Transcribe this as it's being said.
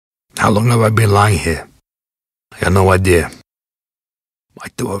How long have I been lying here? I got no idea. My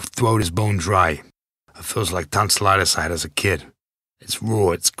throat is bone dry. It feels like tonsillitis I had as a kid. It's raw,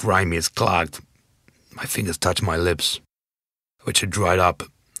 it's grimy, it's clogged. My fingers touch my lips, which are dried up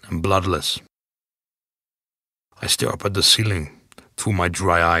and bloodless. I stare up at the ceiling through my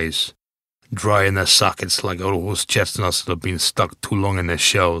dry eyes, dry in their sockets like old horse chestnuts that have been stuck too long in their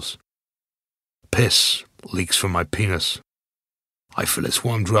shells. Piss leaks from my penis. I feel its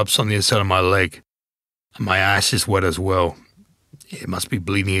warm drops on the inside of my leg, and my ass is wet as well. It must be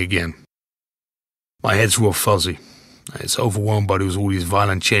bleeding again. My head's real fuzzy. It's overwhelmed by all these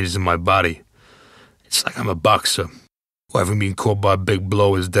violent changes in my body. It's like I'm a boxer who, having been caught by a big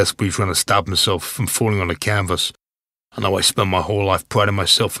blow, is desperately trying to stop himself from falling on the canvas. I know I spent my whole life priding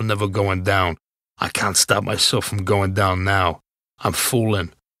myself on never going down. I can't stop myself from going down now. I'm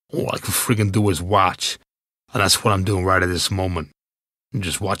falling. All I can friggin' do is watch. And that's what I'm doing right at this moment. I'm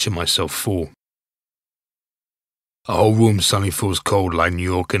just watching myself fall. The whole room suddenly feels cold like New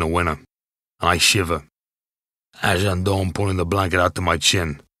York in the winter, and I shiver. Ajahn Dohn pulling the blanket out to my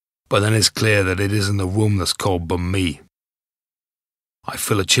chin, but then it's clear that it isn't the room that's cold but me. I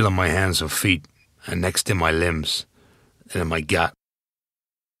feel a chill in my hands and feet, and next in my limbs, and in my gut,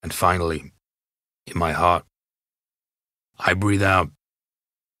 and finally, in my heart. I breathe out,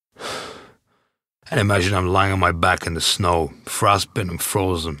 and imagine I'm lying on my back in the snow, frostbitten and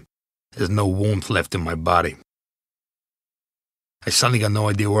frozen. There's no warmth left in my body. I suddenly got no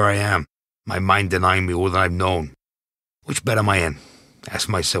idea where I am, my mind denying me all that I've known. Which bed am I in? Ask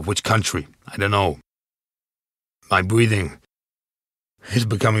myself, which country? I don't know. My breathing is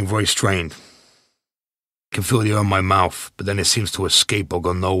becoming very strained. I can feel the air in my mouth, but then it seems to escape or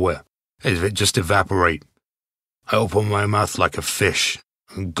go nowhere, as if it just evaporate. I open my mouth like a fish,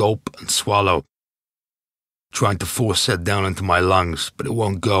 and gulp and swallow, trying to force it down into my lungs, but it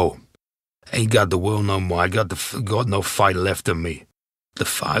won't go. Ain't got the will no more. I got no fight left in me. The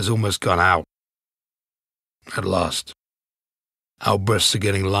fire's almost gone out. At last. Outbursts are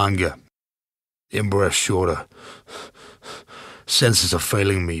getting longer. In-breath shorter. Senses are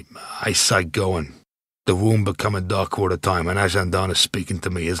failing me. Eyesight going. The room becoming darker all the time, and Ajahn Dohn is speaking to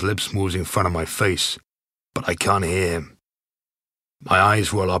me. His lips moves in front of my face, but I can't hear him. My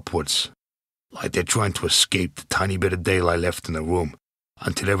eyes roll upwards, like they're trying to escape the tiny bit of daylight left in the room,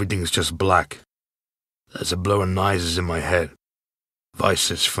 until everything is just black. There's a blur of noises in my head,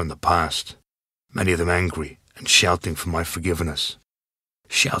 voices from the past, many of them angry and shouting for my forgiveness,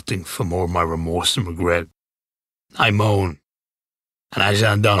 shouting for more of my remorse and regret. I moan, and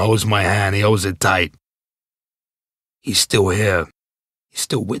Ajahn Dohn holds my hand. He holds it tight. He's still here. He's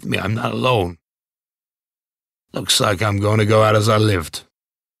still with me. I'm not alone. Looks like I'm going to go out as I lived,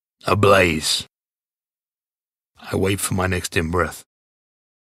 ablaze. I wait for my next in-breath.